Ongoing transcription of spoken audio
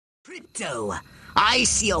Crypto, I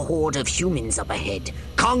see a horde of humans up ahead,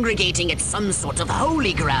 congregating at some sort of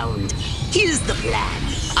holy ground. Here's the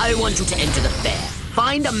plan. I want you to enter the fair,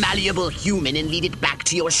 find a malleable human and lead it back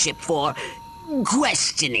to your ship for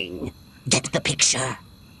questioning. Get the picture?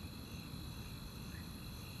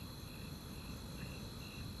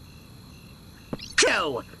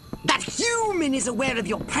 So, that human is aware of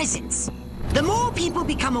your presence. The more people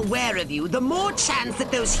become aware of you, the more chance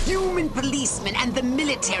that those human policemen and the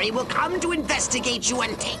military will come to investigate you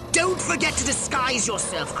and take. Don't forget to disguise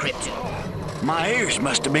yourself, Crypto. My ears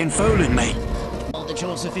must have been fooling me. Now that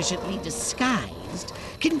you're sufficiently disguised,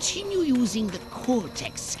 continue using the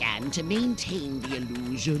cortex scan to maintain the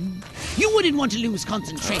illusion. You wouldn't want to lose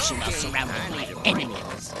concentration while surrounded by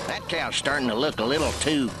enemies. That cow's starting to look a little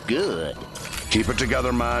too good. Keep it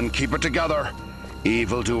together, man. Keep it together.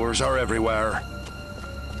 Evildoers are everywhere.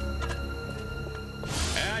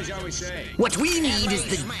 As I was saying. What we need is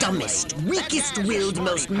the dumbest, weakest-willed,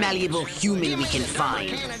 most malleable human we can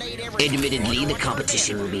find. Admittedly, the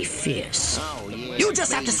competition will be fierce. You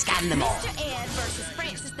just have to scan them all.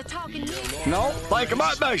 No, think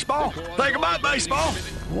about baseball. Think about baseball.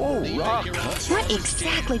 Whoa, rock. What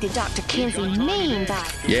exactly did Dr. Kinsey mean by...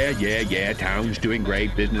 Yeah. Town's doing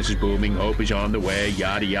great. Business is booming. Hope is on the way.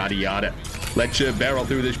 Yada, yada, yada. Let's barrel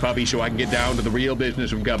through this puppy so I can get down to the real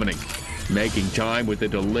business of governing. Making time with the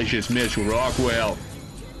delicious Miss Rockwell.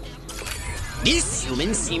 This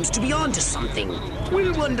human seems to be onto something.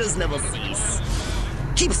 Will wonders never cease.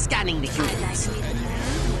 Keep scanning the humans. who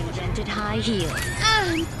invented high heels.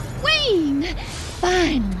 Queen!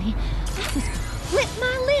 Finally! I was gonna flip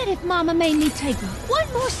my lid if Mama made me take one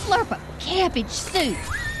more slurp of cabbage soup.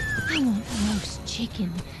 I want roast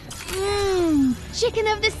chicken. Chicken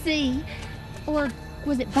of the sea. Or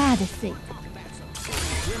was it by the sea?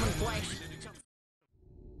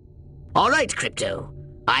 All right, Crypto.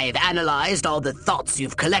 I've analyzed all the thoughts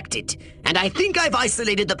you've collected, and I think I've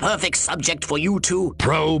isolated the perfect subject for you to...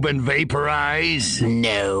 Probe and vaporize?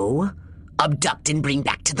 No. Abduct and bring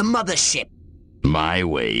back to the mothership. My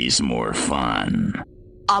way's more fun.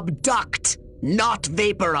 Abduct, not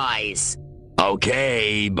vaporize.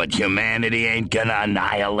 Okay, but humanity ain't gonna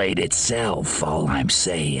annihilate itself, all I'm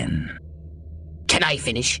saying. Can I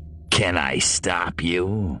finish? Can I stop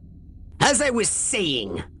you? As I was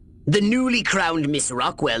saying, the newly crowned Miss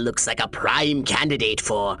Rockwell looks like a prime candidate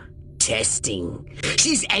for testing.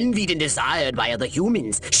 She's envied and desired by other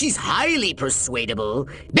humans. She's highly persuadable.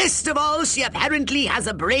 Best of all, she apparently has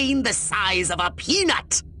a brain the size of a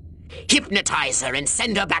peanut. Hypnotize her and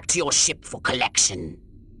send her back to your ship for collection.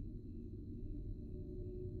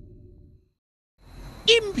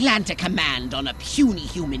 Implant a command on a puny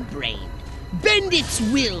human brain. Bend its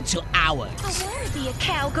will to ours. I want to be a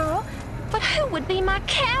cowgirl, but who would be my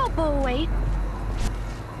cowboy?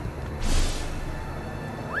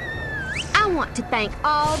 I want to thank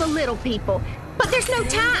all the little people, but there's no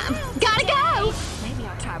time. Gotta go! Maybe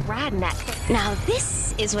I'll try riding that thing. Now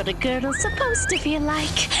this is what a girdle's supposed to feel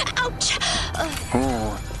like. Ouch!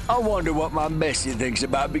 I wonder what my Bessie thinks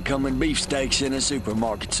about becoming beefsteaks in a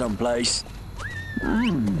supermarket someplace.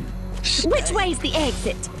 Which way's the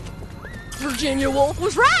exit? Virginia Woolf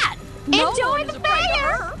was right! Enjoy the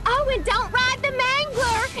fair! Oh, and don't ride the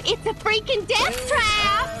mangler! It's a freaking death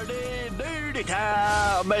trap!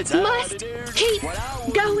 Must keep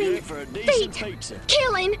going. Feet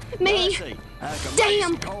killing me.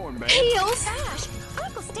 Damn heels.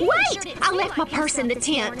 Wait! I left my purse in the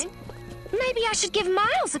tent. Maybe I should give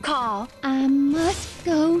Miles a call. I must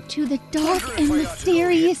go to the dark and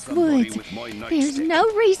mysterious woods. There's no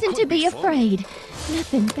reason to be afraid.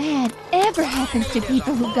 Nothing bad ever happens to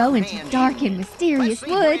people who go into dark and mysterious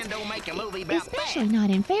woods. Especially not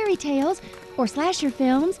in fairy tales or slasher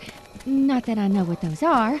films. Not that I know what those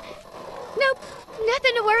are. Nope,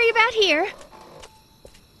 nothing to worry about here.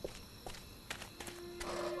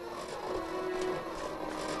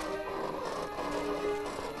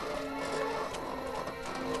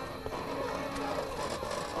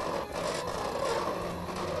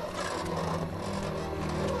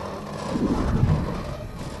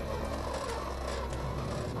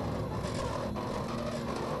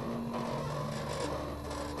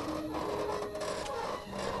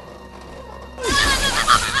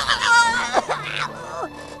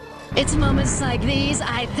 It's moments like these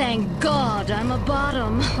I thank God I'm a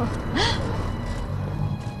bottom.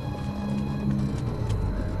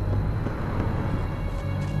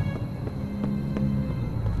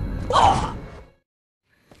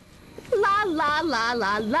 La la la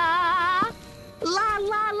la la. La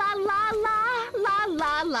la la la la la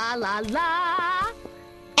la la la la.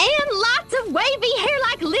 And lots of wavy hair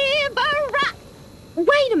like Libera.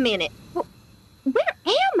 Wait a minute. Where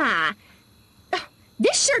am I?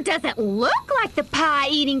 This sure doesn't look like the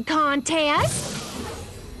pie-eating contest.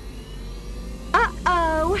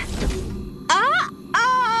 Uh-oh.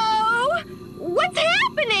 Uh-oh! What's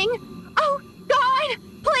happening? Oh, God,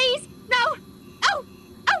 please, no. Oh,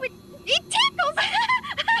 it tickles.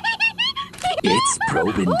 It's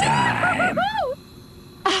probing time.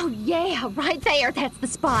 Oh, yeah, right there. That's the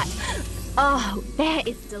spot. Oh, that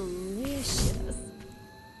is delicious.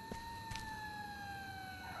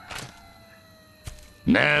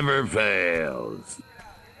 Never fails.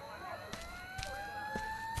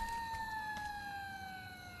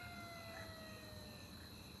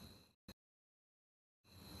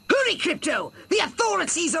 Hurry, Crypto! The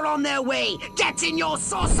authorities are on their way! Get in your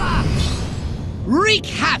saucer! Wreak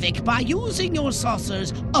havoc by using your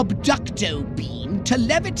saucer's abducto beam to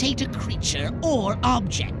levitate a creature or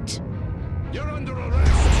object. You're under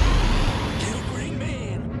arrest. Little green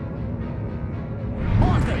man.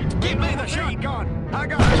 Martha, give me the shotgun. I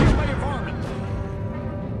gotta kill my varmint.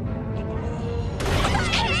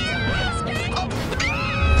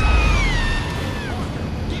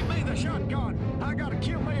 Give me the shotgun. I gotta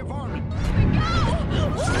kill my varmint.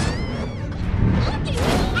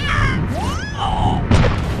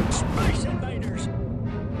 Space invaders.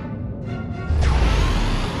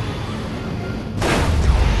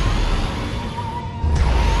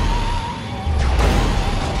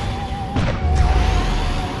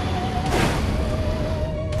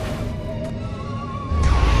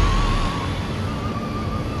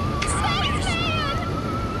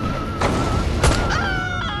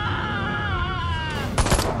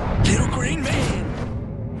 Little green man.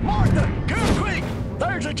 Martha, come quick.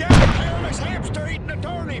 There's a giant hairless hamster eating the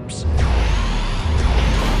turnips.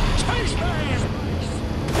 Spaceman!